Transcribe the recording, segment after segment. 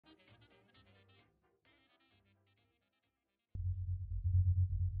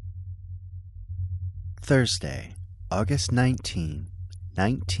Thursday, August 19,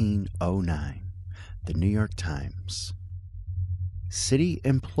 1909. The New York Times. City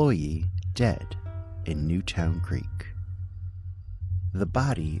employee dead in Newtown Creek. The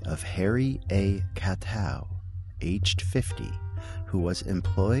body of Harry A. Cattell, aged 50, who was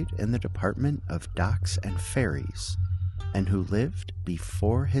employed in the Department of Docks and Ferries, and who lived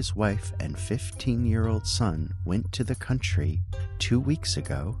before his wife and 15-year-old son went to the country 2 weeks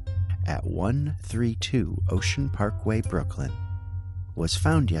ago at 132 Ocean Parkway, Brooklyn, was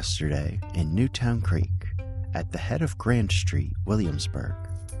found yesterday in Newtown Creek at the head of Grand Street, Williamsburg.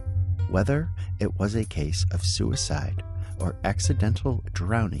 Whether it was a case of suicide or accidental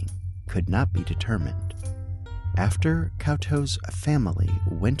drowning could not be determined. After Cattell's family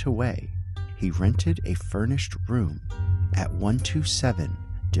went away, he rented a furnished room at 127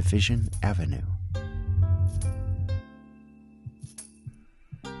 Division Avenue.